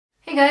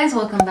guys,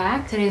 welcome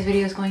back. Today's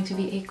video is going to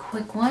be a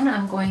quick one.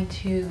 I'm going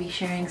to be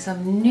sharing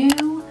some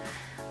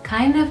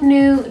kind of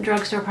new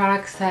drugstore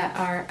products that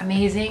are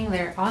amazing.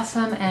 They're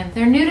awesome and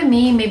they're new to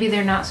me. Maybe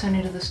they're not so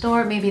new to the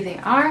store, maybe they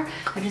are.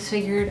 I just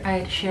figured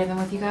I'd share them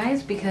with you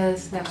guys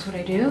because that's what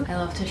I do. I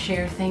love to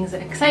share things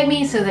that excite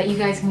me so that you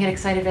guys can get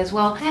excited as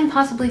well and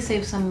possibly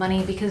save some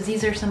money, because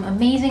these are some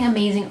amazing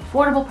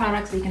affordable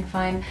products that you can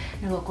find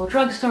in your local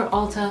drugstore,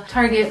 Ulta,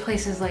 Target,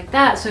 places like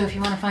that. So if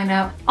you want to find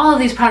out all of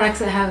these products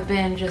that have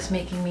been just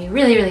making me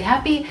really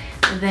happy,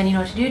 then you know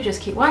what to do. Just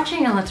keep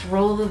watching and let's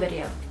roll the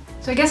video.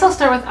 So I guess I'll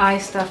start with eye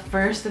stuff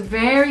first. The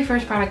very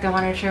first product I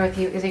wanted to share with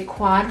you is a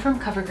quad from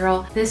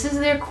CoverGirl. This is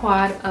their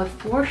quad of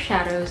 4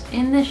 shadows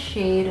in the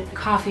shade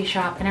Coffee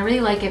Shop, and I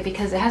really like it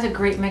because it has a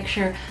great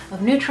mixture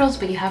of neutrals,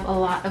 but you have a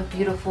lot of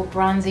beautiful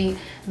bronzy,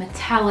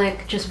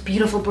 metallic, just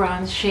beautiful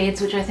bronze shades,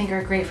 which I think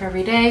are great for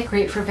every day,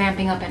 great for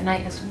vamping up at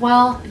night as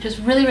well. Just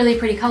really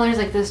pretty colors,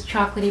 like this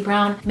chocolatey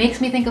brown makes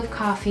me think of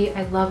coffee.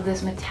 I love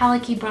this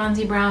metallic-y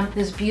bronzy brown,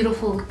 this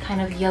beautiful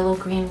kind of yellow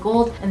green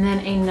gold, and then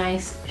a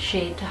nice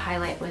shade to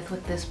highlight with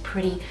this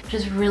pretty,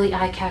 just really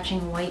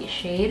eye-catching white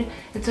shade.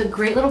 It's a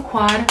great little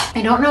quad.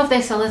 I don't know if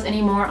they sell this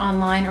anymore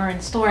online or in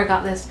store. I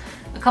got this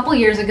a couple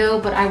years ago,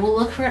 but I will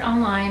look for it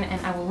online and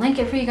I will link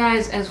it for you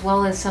guys, as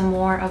well as some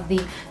more of the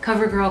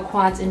CoverGirl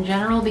quads in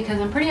general, because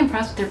I'm pretty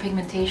impressed with their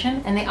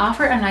pigmentation and they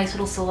offer a nice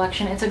little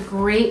selection. It's a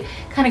great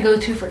kind of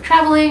go-to for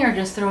traveling, or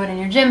just throw it in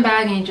your gym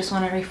bag and you just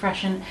want to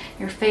refreshen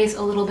your face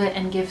a little bit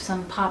and give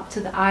some pop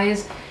to the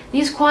eyes.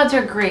 These quads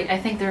are great. I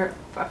think they're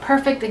a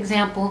perfect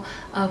example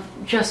of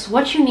just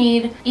what you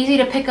need, easy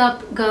to pick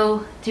up,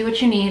 go, do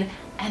what you need,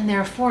 and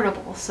they're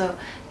affordable. So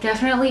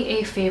definitely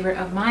a favorite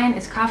of mine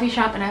is Coffee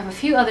Shop, and I have a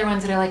few other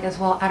ones that I like as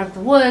well. Out of the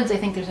Woods, I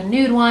think there's a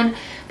nude one,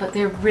 but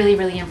they're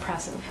really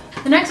impressive.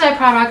 The next eye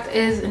product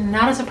is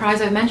not a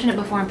surprise. I've mentioned it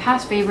before in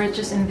past favorites,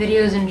 just in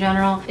videos in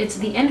general. It's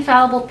the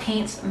Infallible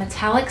Paints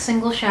Metallic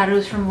Single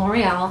Shadows from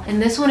L'Oreal, and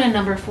this one in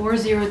number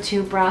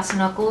 402 Brass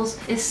Knuckles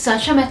is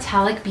such a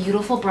metallic,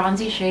 beautiful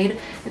bronzy shade.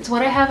 It's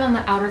what I have on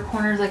the outer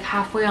corners, like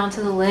halfway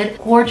onto the lid.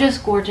 Gorgeous,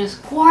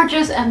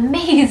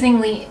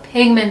 amazingly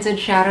pigmented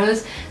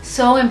shadows.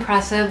 So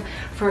impressive.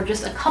 For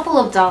just a couple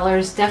of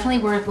dollars, definitely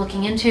worth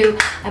looking into.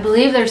 I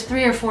believe there's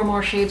 3 or 4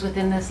 more shades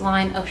within this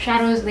line of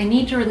shadows. They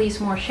need to release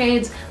more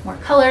shades, more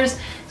colors.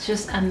 It's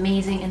just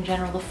amazing in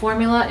general. The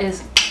formula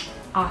is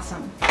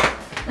awesome.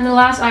 And the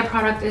last eye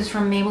product is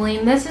from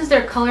Maybelline. This is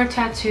their Color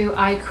Tattoo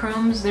Eye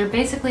Chromes. They're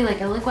basically like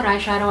a liquid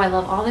eyeshadow. I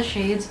love all the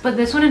shades, but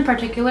this one in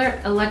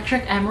particular,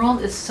 Electric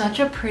Emerald, is such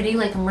a pretty,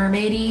 like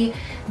mermaidy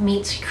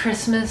meets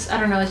Christmas. I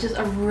don't know, it's just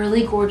a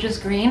really gorgeous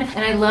green. And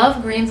I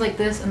love greens like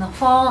this in the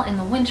fall, in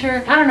the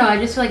winter. I don't know, I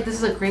just feel like this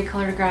is a great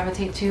color to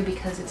gravitate to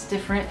because it's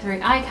different,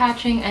 very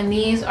eye-catching, and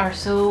these are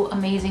so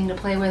amazing to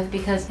play with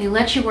because they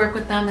let you work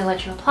with them, they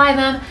let you apply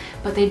them,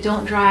 but they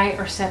don't dry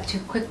or set too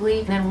quickly.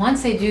 And then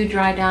once they do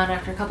dry down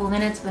after a couple of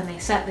minutes, then they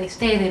set, they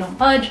stay, they don't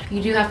budge.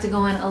 You do have to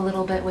go in a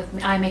little bit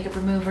with eye makeup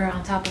remover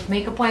on top of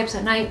makeup wipes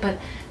at night, but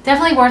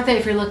definitely worth it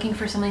if you're looking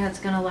for something that's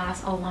gonna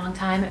last a long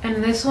time.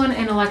 And this one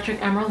in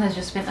Electric Emerald has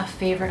just been a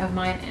favorite of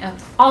mine.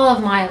 Of all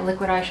of my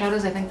liquid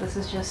eyeshadows, I think this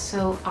is just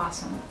so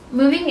awesome.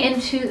 Moving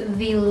into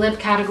the lip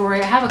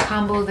category, I have a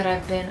combo that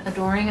I've been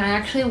adoring. I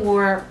actually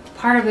wore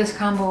part of this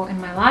combo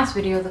in my last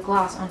video, the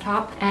gloss on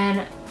top,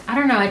 and I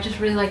don't know, I just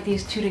really like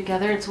these two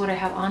together. It's what I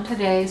have on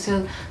today.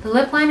 So the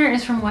lip liner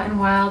is from Wet n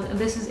Wild.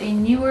 This is a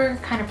newer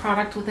kind of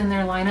product within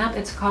their lineup.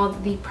 It's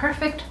called the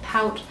Perfect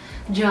Pout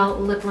Gel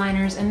Lip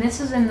Liners, and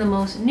this is in the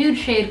most nude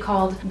shade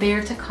called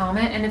Bear to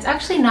Comet, and it's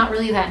actually not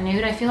really that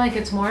nude. I feel like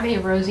it's more of a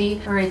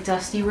rosy or a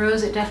dusty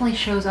rose. It definitely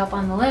shows up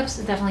on the lips.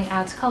 It definitely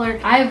adds color.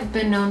 I've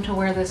been known to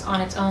wear this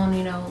on its own,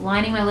 you know,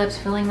 lining my lips,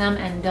 filling them,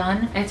 and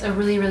done. It's a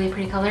really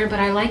pretty color, but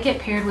I like it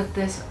paired with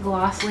this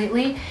gloss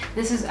lately.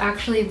 This is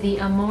actually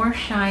the Amore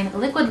Shine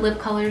Liquid Lip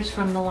Colors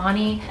from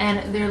Milani,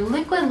 and they're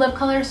liquid lip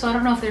colors, so I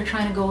don't know if they're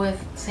trying to go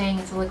with saying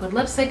it's a liquid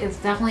lipstick. It's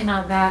definitely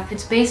not that.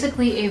 It's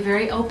basically a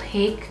very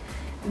opaque,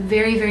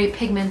 very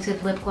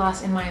pigmented lip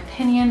gloss in my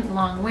opinion,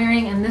 long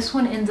wearing. And this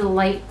one in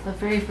Delight, the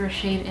very first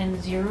shade in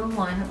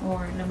 01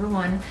 or number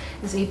 1,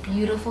 is a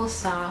beautiful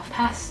soft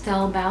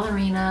pastel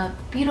ballerina,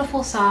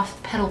 beautiful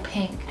soft petal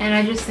pink, and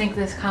I just think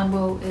this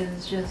combo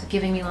is just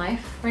giving me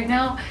life right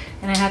now,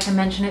 and I had to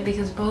mention it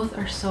because both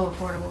are so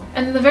affordable.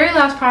 And the very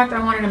last product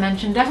I wanted to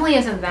mention definitely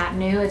isn't that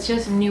new. It's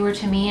just newer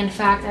to me. In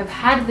fact, I've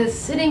had this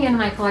sitting in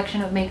my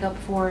collection of makeup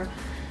for,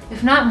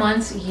 if not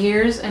months,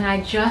 years, and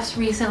I just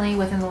recently,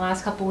 within the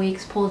last couple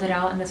weeks, pulled it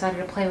out and decided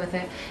to play with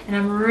it, and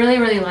I'm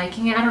really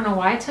liking it. I don't know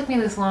why it took me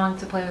this long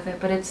to play with it,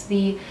 but it's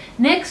the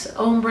NYX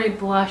Ombre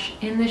Blush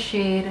in the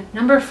shade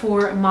number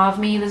 4 Mauve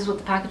Me. This is what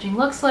the packaging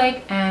looks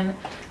like, and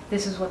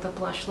this is what the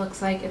blush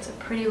looks like. It's a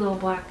pretty little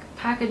black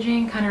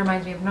packaging, kind of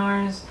reminds me of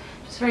NARS.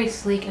 Just very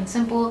sleek and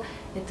simple.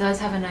 It does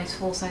have a nice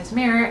full-size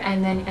mirror,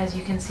 and then as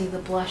you can see, the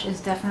blush is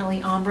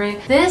definitely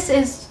ombre. This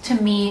is to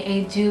me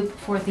a dupe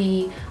for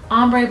the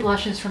ombre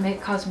blushes from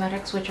IT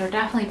Cosmetics, which are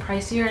definitely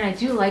pricier, and I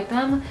do like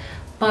them,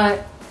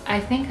 but I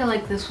think I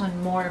like this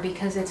one more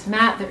because it's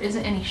matte. There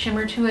isn't any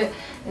shimmer to it.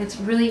 It's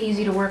really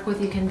easy to work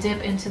with. You can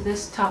dip into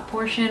this top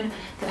portion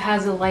that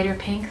has a lighter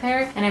pink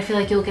there, and I feel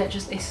like you'll get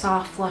just a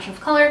soft flush of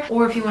color.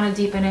 Or if you want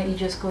to deepen it, you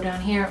just go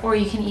down here, or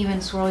you can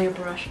even swirl your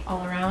brush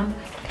all around.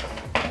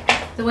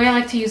 The way I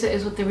like to use it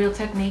is with the Real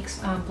Techniques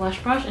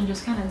blush brush, and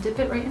just kind of dip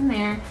it right in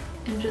there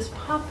and just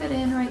pop it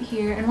in right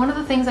here. And one of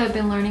the things I've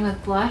been learning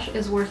with blush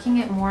is working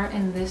it more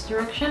in this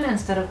direction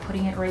instead of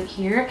putting it right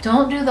here.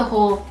 Don't do the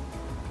whole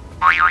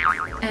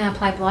and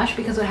apply blush,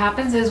 because what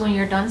happens is when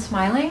you're done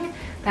smiling,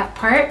 that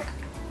part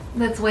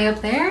that's way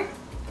up there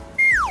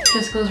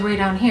just goes way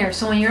down here.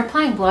 So when you're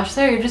applying blush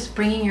there, you're just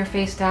bringing your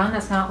face down.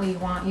 That's not what you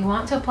want. You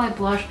want to apply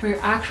blush where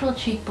your actual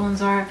cheekbones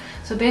are.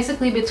 So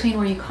basically between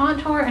where you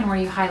contour and where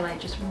you highlight,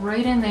 just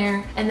right in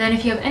there. And then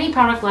if you have any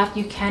product left,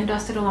 you can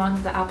dust it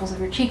along the apples of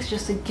your cheeks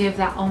just to give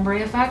that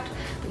ombre effect.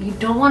 But you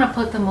don't want to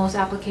put the most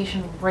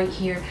application right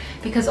here,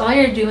 because all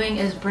you're doing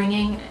is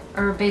bringing,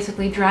 or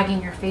basically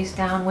dragging your face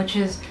down, which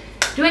is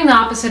doing the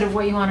opposite of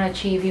what you want to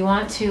achieve. You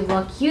want to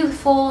look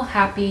youthful,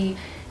 happy,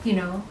 you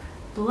know,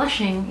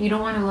 blushing. You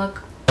don't want to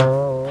look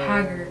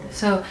haggard.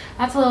 So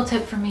that's a little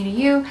tip from me to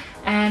you,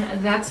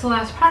 and that's the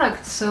last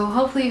product. So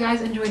hopefully you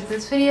guys enjoyed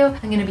this video.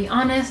 I'm gonna be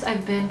honest,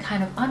 I've been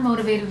kind of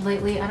unmotivated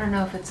lately. I don't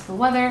know if it's the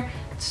weather,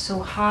 it's so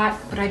hot,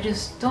 but I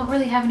just don't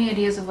really have any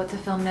ideas of what to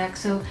film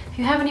next. So if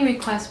you have any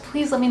requests,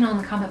 please let me know in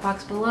the comment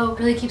box below. It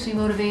really keeps me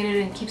motivated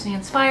and keeps me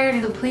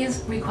inspired. So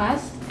please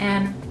request,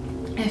 and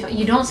if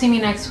you don't see me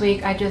next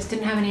week, I just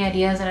didn't have any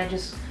ideas and I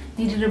just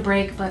needed a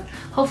break, but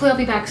hopefully I'll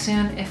be back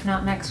soon, if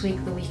not next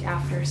week, the week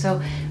after.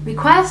 So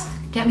request,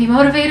 get me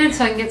motivated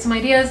so I can get some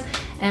ideas,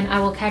 and I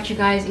will catch you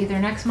guys either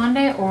next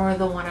Monday or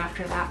the one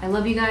after that. I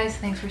love you guys.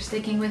 Thanks for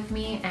sticking with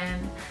me,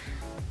 and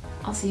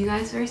I'll see you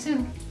guys very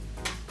soon.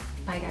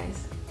 Bye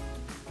guys.